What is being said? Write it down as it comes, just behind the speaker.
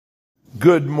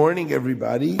Good morning,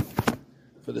 everybody,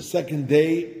 for the second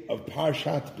day of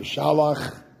Parshat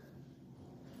Beshalach.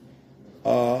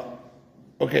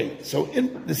 So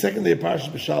in the second day of Parshat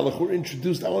Beshalach, we're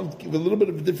introduced. I want to give a little bit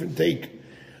of a different take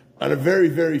on a very,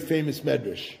 very famous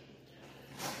medrash.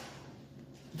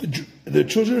 The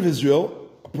children of Israel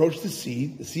approach the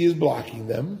sea is blocking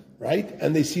them, right?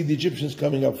 And they see the Egyptians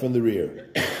coming up from the rear.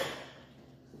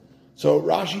 So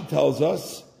Rashi tells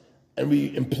us, and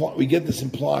we get this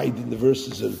implied in the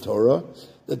verses of the Torah,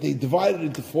 that they divided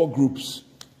into four groups.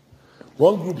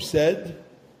 One group said,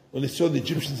 when they saw the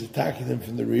Egyptians attacking them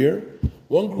from the rear,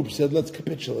 one group said, let's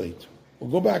capitulate.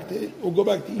 We'll go back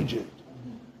to Egypt.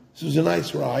 This was a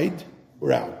nice ride.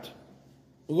 We're out.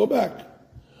 We'll go back.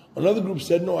 Another group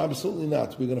said, no, absolutely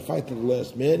not. We're going to fight to the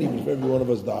last man, even if every one of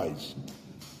us dies.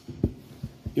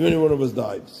 Even if one of us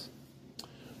dies.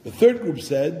 The third group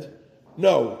said,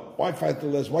 no, why fight the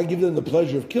last? Why give them the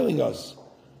pleasure of killing us?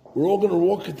 We're all going to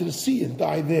walk into the sea and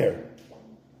die there.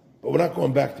 But we're not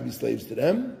going back to be slaves to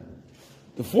them.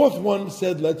 The fourth one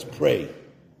said, let's pray.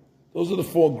 Those are the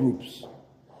four groups.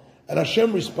 And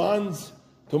Hashem responds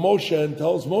to Moshe and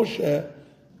tells Moshe,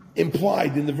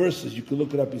 implied in the verses, you can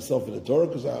look it up yourself in the Torah,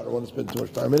 because I don't want to spend too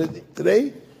much time in it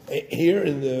today, here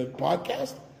in the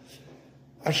podcast.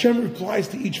 Hashem replies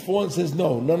to each four and says,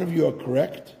 no, none of you are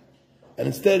correct. And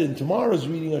instead, in tomorrow's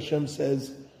reading, Hashem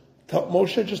says,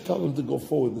 Moshe, just tell them to go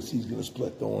forward, the sea's going to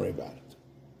split, don't worry about it.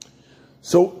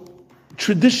 So,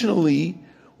 traditionally,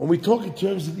 when we talk in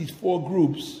terms of these four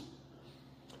groups,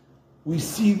 we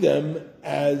see them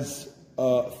as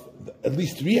at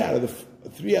least three out of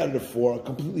the four are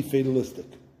completely fatalistic.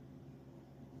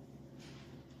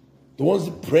 The ones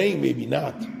that pray, maybe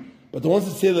not. But the ones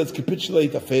that say, let's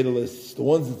capitulate, are fatalists. The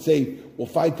ones that say, we'll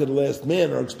fight to the last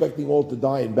man, are expecting all to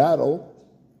die in battle.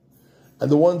 And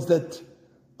the ones that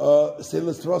say,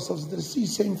 let's throw ourselves into the sea,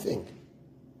 same thing.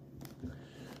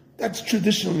 That's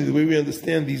traditionally the way we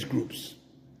understand these groups.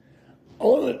 I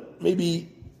want to maybe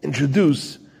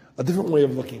introduce a different way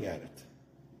of looking at it.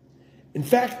 In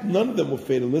fact, none of them were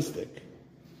fatalistic.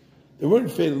 They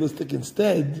weren't fatalistic.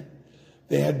 Instead,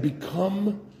 they had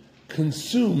become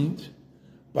consumed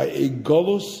by a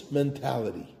Golos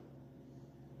mentality.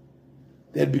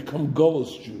 They had become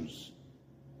Golos Jews.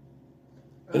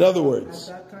 In other words,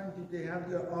 at that time, did they have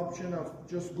the option of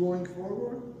just going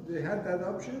forward? They had that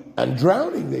option? And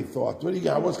drowning, they thought. What do you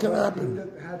got? What's going to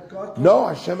happen? No,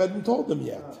 Hashem hadn't told them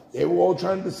yet. They were all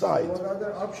trying to decide. What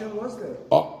other option was there?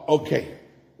 Okay.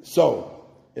 So,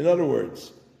 in other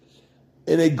words,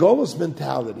 in a Golos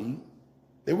mentality,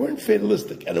 they weren't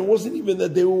fatalistic. And it wasn't even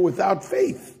that they were without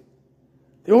faith.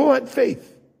 They all had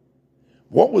faith.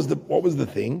 What was the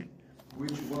thing?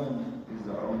 Which one is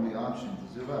our only option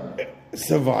to survive?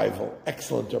 Survival.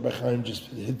 Excellent. Rabbi Chaim just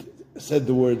said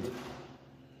the word.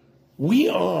 We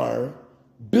are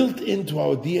built into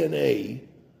our DNA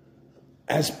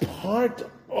as part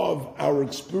of our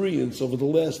experience over the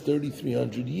last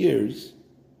 3,300 years.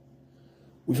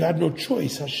 We've had no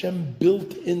choice. Hashem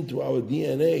built into our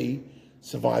DNA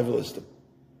survivalist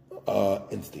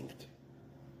instinct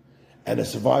and a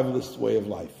survivalist way of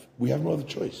life. We have no other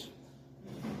choice.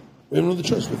 We have no other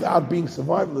choice. Without being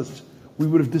survivalists, we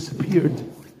would have disappeared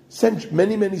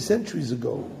many, many centuries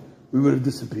ago. We would have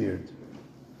disappeared.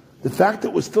 The fact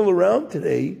that we're still around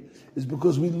today is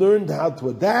because we learned how to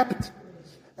adapt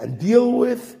and deal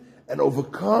with and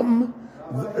overcome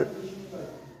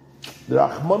the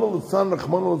Rahman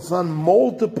al-San,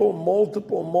 multiple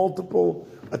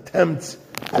attempts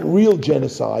at real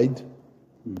genocide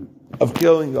of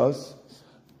killing us,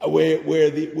 where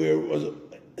it was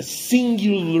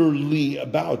singularly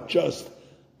about just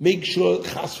make sure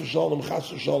chas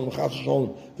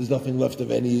v'shalom, there's nothing left of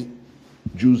any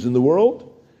Jews in the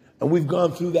world. And we've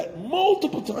gone through that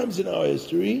multiple times in our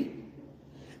history.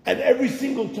 And every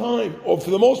single time, or for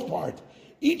the most part,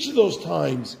 each of those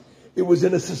times, it was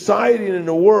in a society and in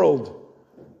a world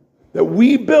that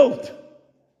we built.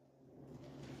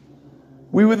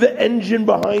 We were the engine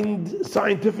behind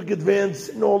scientific advance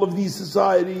in all of these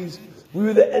societies. We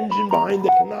were the engine behind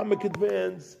economic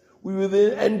advance. We were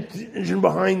the engine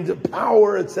behind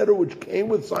power, etc., which came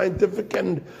with scientific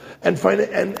and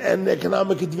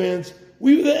economic advance.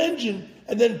 We were the engine.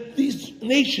 And then these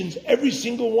nations, every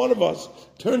single one of us,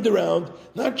 turned around,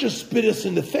 not just spit us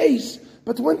in the face,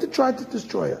 but went to try to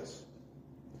destroy us.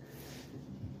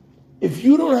 If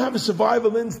you don't have a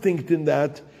survival instinct in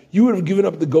that, you would have given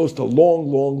up the ghost a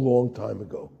long time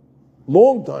ago.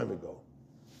 Long time ago.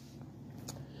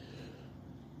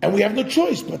 And we have no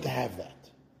choice but to have that.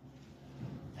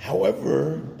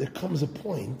 However, there comes a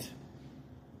point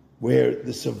where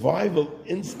the survival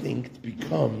instinct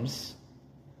becomes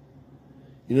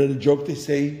You know the joke they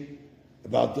say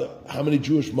about how many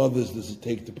Jewish mothers does it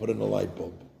take to put in a light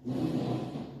bulb?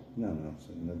 No,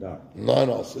 sit in the dark.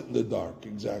 I'll sit in the dark,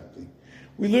 exactly.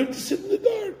 We learn to sit in the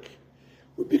dark.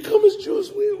 We become as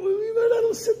Jews, we learn how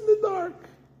to sit in the dark.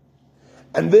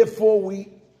 And therefore we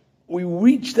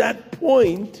reach that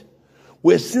point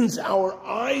where since our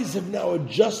eyes have now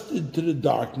adjusted to the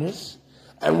darkness,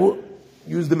 and we'll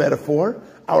use the metaphor,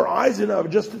 our eyes are now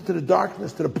adjusted to the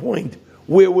darkness to the point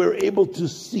where we're able to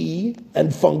see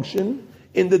and function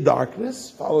in the darkness,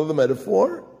 follow the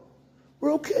metaphor,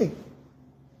 we're okay.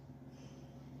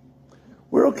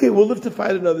 We're okay, we'll live to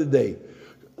fight another day.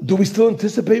 Do we still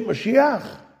anticipate Mashiach?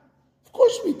 Of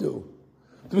course we do.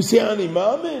 Do we say Ani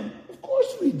Ma'amin? Of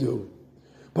course we do.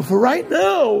 But for right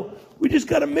now, we just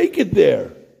got to make it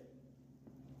there.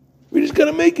 We just got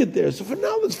to make it there. So for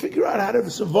now, let's figure out how to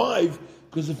survive,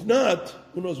 because if not,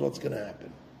 who knows what's going to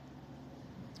happen.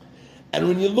 And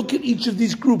when you look at each of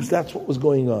these groups, that's what was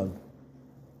going on.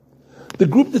 The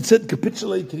group that said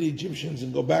capitulate to the Egyptians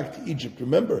and go back to Egypt,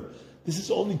 remember, this is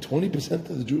only 20%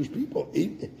 of the Jewish people.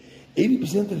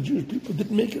 80% of the Jewish people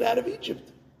didn't make it out of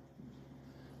Egypt.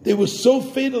 They were so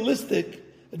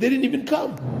fatalistic that they didn't even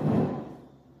come.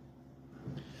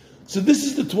 So this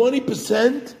is the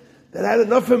 20% that had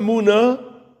enough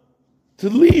emunah to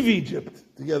leave Egypt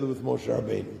together with Moshe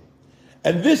Rabbeinu.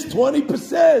 And this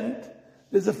 20%,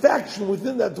 there's a faction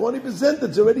within that 20%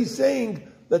 that's already saying,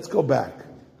 let's go back.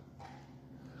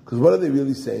 Because what are they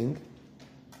really saying?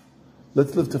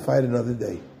 Let's live to fight another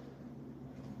day.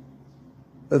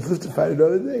 Let's live to fight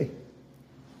another day.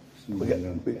 We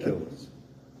kill us.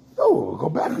 No, we'll go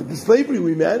back. The slavery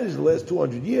we managed the last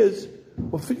 200 years,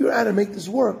 we'll figure out how to make this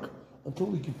work until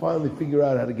we can finally figure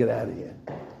out how to get out of here.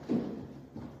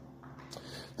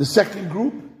 The second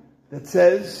group that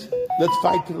says, let's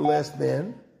fight to the last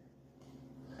man.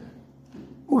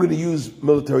 We're going to use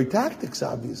military tactics,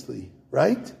 obviously,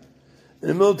 right? And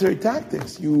in military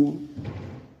tactics,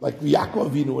 like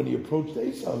Yaakov Avinu, when he approached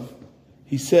Esav,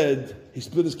 he said, he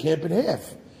split his camp in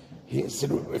half. He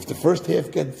said, if the first half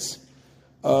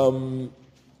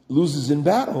loses in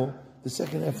battle, the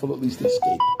second half will at least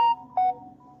escape.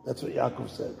 That's what Yaakov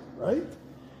said, right?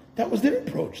 That was their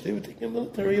approach. They were taking a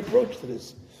military approach to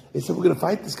this. They said, we're going to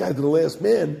fight this guy to the last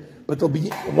man, but there'll be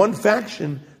one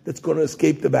faction that's going to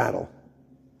escape the battle.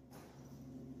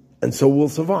 And so we'll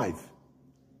survive.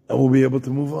 And we'll be able to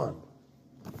move on.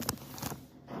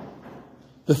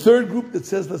 The third group that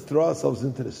says, let's throw ourselves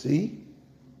into the sea.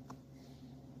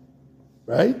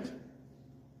 Right?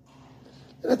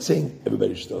 They're not saying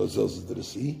everybody should throw themselves into the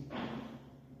sea.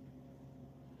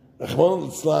 Rahman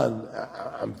al-Islam,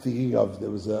 I'm thinking of,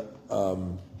 there was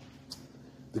the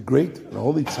great and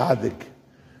holy tzaddik,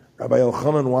 Rabbi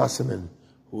Yochanan Wasserman,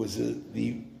 who was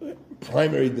the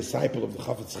primary disciple of the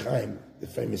Chafetz Chaim, the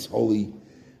famous holy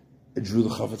Jew, the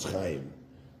Chafetz Chaim.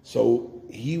 So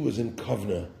he was in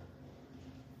Kovna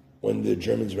when the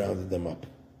Germans rounded them up,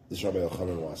 this Rabbi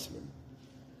Yochanan Wasserman.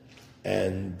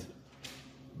 And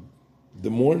the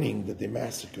morning that they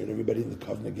massacred everybody in the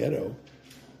Kovna ghetto,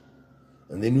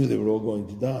 and they knew they were all going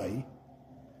to die,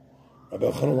 Rabbi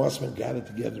Yochanan Wasserman gathered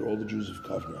together all the Jews of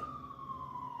Kovna.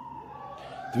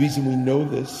 The reason we know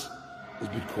this is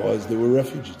because there were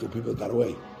refugees, there were people that got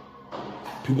away.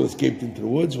 People escaped into the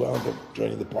woods, wound up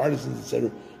joining the partisans,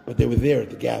 etc., but they were there at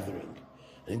the gathering.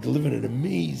 And he delivered an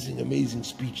amazing, amazing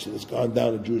speech that has gone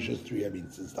down in Jewish history,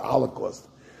 since the Holocaust.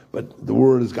 But the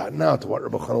word has gotten out to what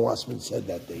Rabbi Yochanan Wasserman said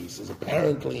that day. He says,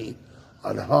 apparently,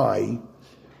 on high,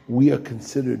 we are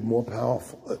considered more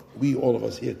powerful. We, all of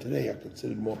us here today, are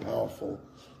considered more powerful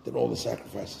than all the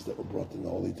sacrifices that were brought in the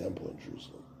Holy Temple in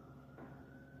Jerusalem.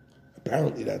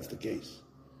 Apparently that's the case,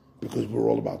 because we're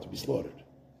all about to be slaughtered.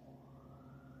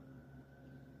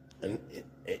 And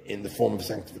in the form of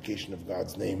sanctification of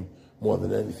God's name, more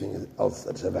than anything else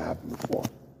that's ever happened before.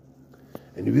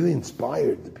 And he really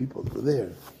inspired the people that were there.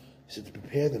 He said to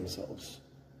prepare themselves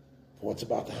for what's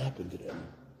about to happen to them,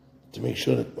 to make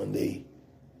sure that when they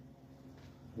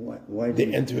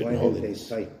enter it in holiness.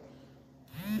 They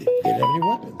didn't have any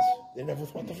weapons. They never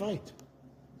thought to fight.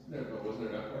 Wasn't there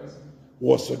an uprising?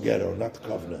 Warsaw Ghetto, not the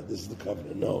Covenant. This is the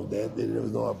Covenant. No, there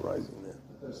was no uprising there.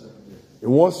 In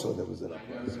Warsaw, there was an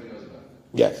uprising.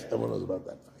 Yes, everyone knows about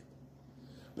that fight.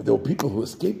 But there were people who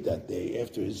escaped that day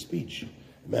after his speech,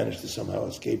 managed to somehow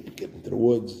escape, get into the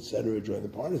woods, etc., join the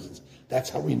partisans. That's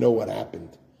how we know what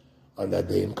happened on that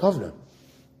day in Covenant.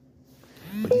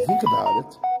 But you think about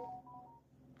it,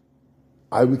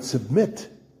 I would submit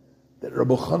that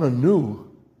Rabbi Chana knew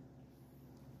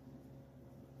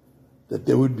that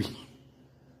there would be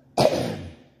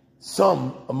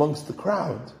some amongst the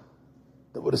crowd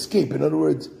that would escape. In other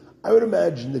words, I would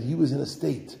imagine that he was in a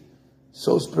state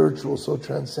so spiritual, so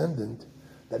transcendent,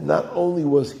 that not only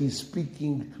was he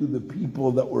speaking to the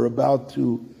people that were about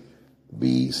to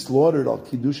be slaughtered al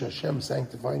Kiddush Hashem,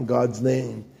 sanctifying God's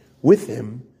name with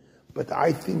him, but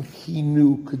I think he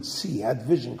could see, had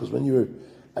vision, because when you're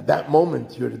at that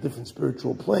moment, you're at a different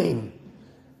spiritual plane,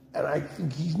 and I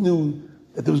think he knew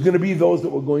that there was going to be those that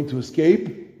were going to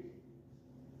escape,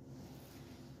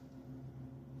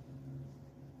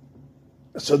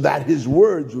 so that his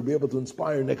words would be able to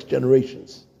inspire next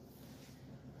generations.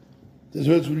 His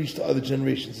words would reach to other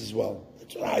generations as well.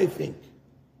 That's what I think.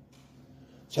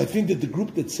 So I think that the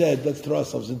group that said, let's throw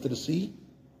ourselves into the sea,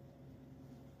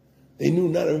 they knew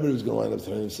not everybody was going to wind up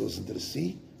throwing themselves into the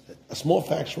sea. A small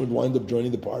faction would wind up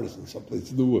joining the partisans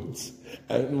someplace in the woods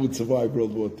and would survive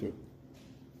World War II.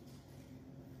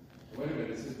 Wait a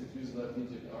minute, it says the Jews left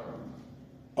Egypt armed.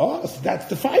 Oh, so that's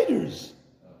the fighters.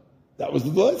 That was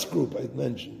the last group I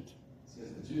mentioned. It says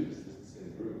the Jews, it doesn't say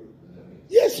the group. What does that mean?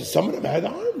 Yes, so some of them had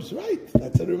arms, right?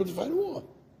 That's how they were able to fight a war.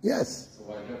 Yes. So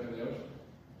why jump in the ocean?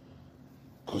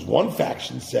 Because one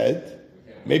faction said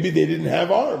maybe they didn't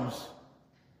have arms.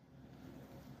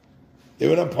 They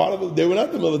were not they were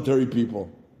not the military people.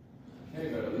 Okay,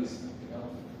 but at least something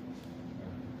else.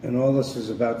 And all this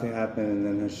was about to happen, and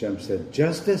then Hashem said,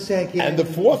 just a second. And the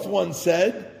fourth one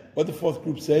said, what did the fourth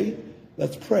group say?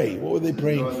 Let's pray. What were they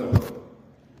praying for?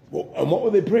 And what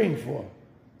were they praying for?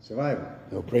 Survival.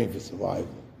 They were praying for survival.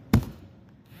 See,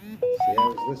 I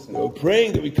was They listening. were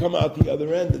praying that we come out the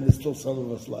other end and there's still some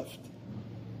of us left.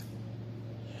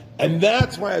 And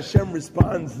that's why Hashem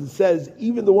responds and says,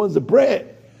 even the ones that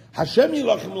pray, Hashem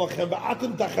yilachem lachem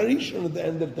va'atem tacharishon at the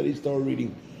end of today's Torah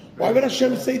reading. Why would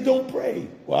Hashem say don't pray?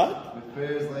 What? With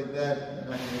prayers like that, you're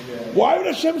not going to get. Why would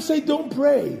Hashem say don't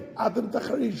pray? Atem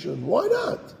tacharishon. Why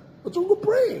not? What's wrong with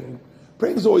praying?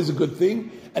 Praying is always a good thing.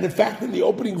 And in fact, in the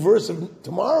opening verse of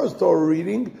tomorrow's Torah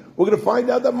reading, we're going to find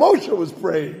out that Moshe was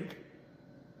praying.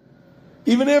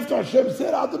 Even after Hashem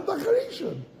said, Atem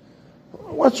tacharishon.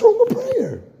 What's wrong with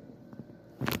prayer?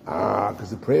 Because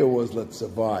the prayer was, let's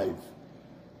survive.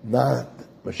 Not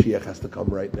Mashiach has to come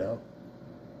right now.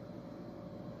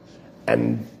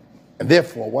 And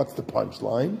therefore, what's the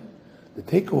punchline? The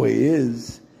takeaway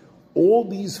is, all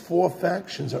these four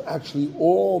factions are actually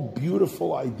all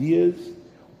beautiful ideas,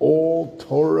 all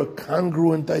Torah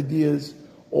congruent ideas,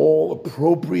 all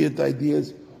appropriate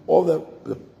ideas. All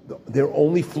their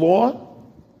only flaw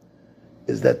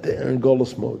is that they're in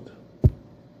Golus mode.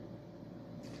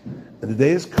 And the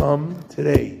day has come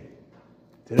today,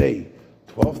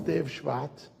 12th day of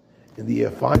Shvat, in the year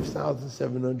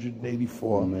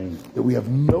 5784, that we have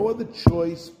no other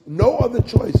choice, all the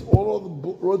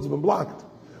roads have been blocked.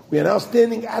 We are now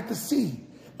standing at the sea,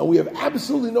 and we have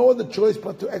absolutely no other choice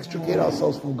but to extricate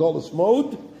ourselves from Golus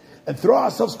mode and throw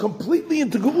ourselves completely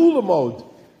into Geula mode.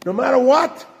 No matter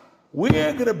what,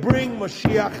 we're going to bring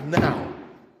Mashiach now.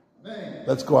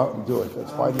 Let's go out and do it.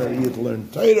 Let's find that year to learn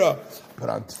Torah, put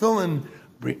on tefillin,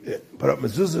 put up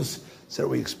mezuzahs, so that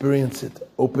we experience it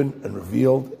open and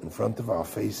revealed in front of our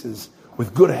faces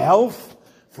with good health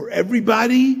for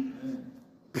everybody,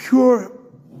 pure,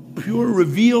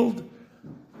 revealed,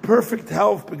 perfect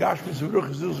health,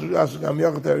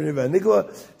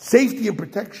 safety and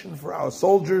protection for our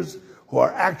soldiers who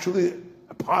are actually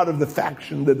a part of the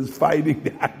faction that is fighting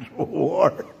the actual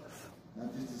war.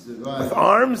 Not just to survive. With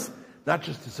arms, not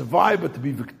just to survive, but to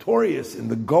be victorious in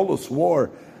the Golus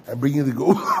war and bringing the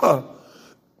Geula,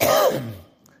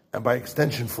 and by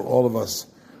extension for all of us,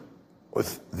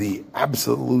 with the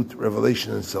absolute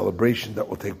revelation and celebration that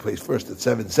will take place first at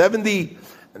 770,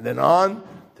 and then on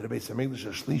to the Beis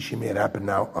Hamikdash Shlishi. May it happen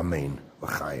now. Amen.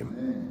 L'chaim.